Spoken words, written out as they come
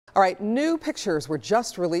All right, new pictures were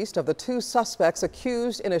just released of the two suspects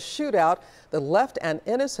accused in a shootout that left an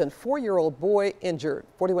innocent 4-year-old boy injured.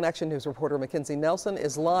 41 Action News reporter Mackenzie Nelson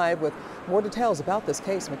is live with more details about this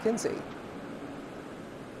case. Mackenzie.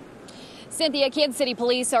 Cynthia, Kansas City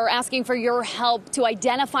police are asking for your help to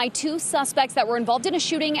identify two suspects that were involved in a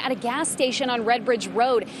shooting at a gas station on Red Bridge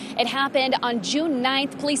Road. It happened on June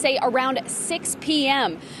 9th, police say around 6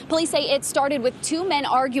 p.m. Police say it started with two men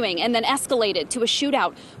arguing and then escalated to a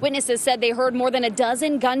shootout. Witnesses said they heard more than a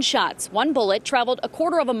dozen gunshots. One bullet traveled a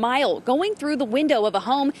quarter of a mile, going through the window of a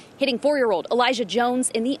home, hitting 4-year-old Elijah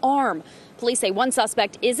Jones in the arm. Police say one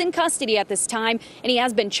suspect is in custody at this time, and he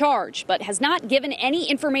has been charged, but has not given any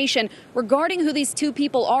information regarding who these two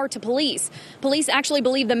people are to police. Police actually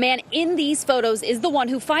believe the man in these photos is the one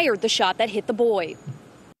who fired the shot that hit the boy.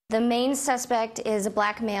 The main suspect is a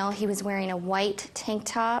black male. He was wearing a white tank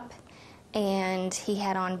top, and he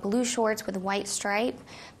had on blue shorts with a white stripe.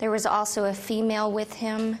 There was also a female with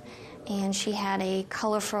him, and she had a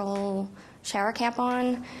colorful shower cap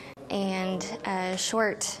on and a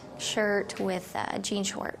short shirt with jean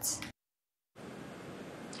shorts.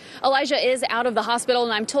 Elijah is out of the hospital,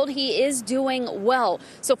 and I'm told he is doing well.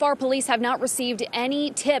 So far, police have not received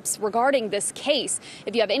any tips regarding this case.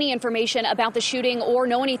 If you have any information about the shooting or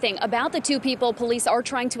know anything about the two people police are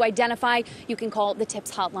trying to identify, you can call the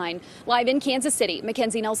TIPS hotline. Live in Kansas City,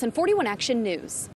 Mackenzie Nelson, 41 Action News.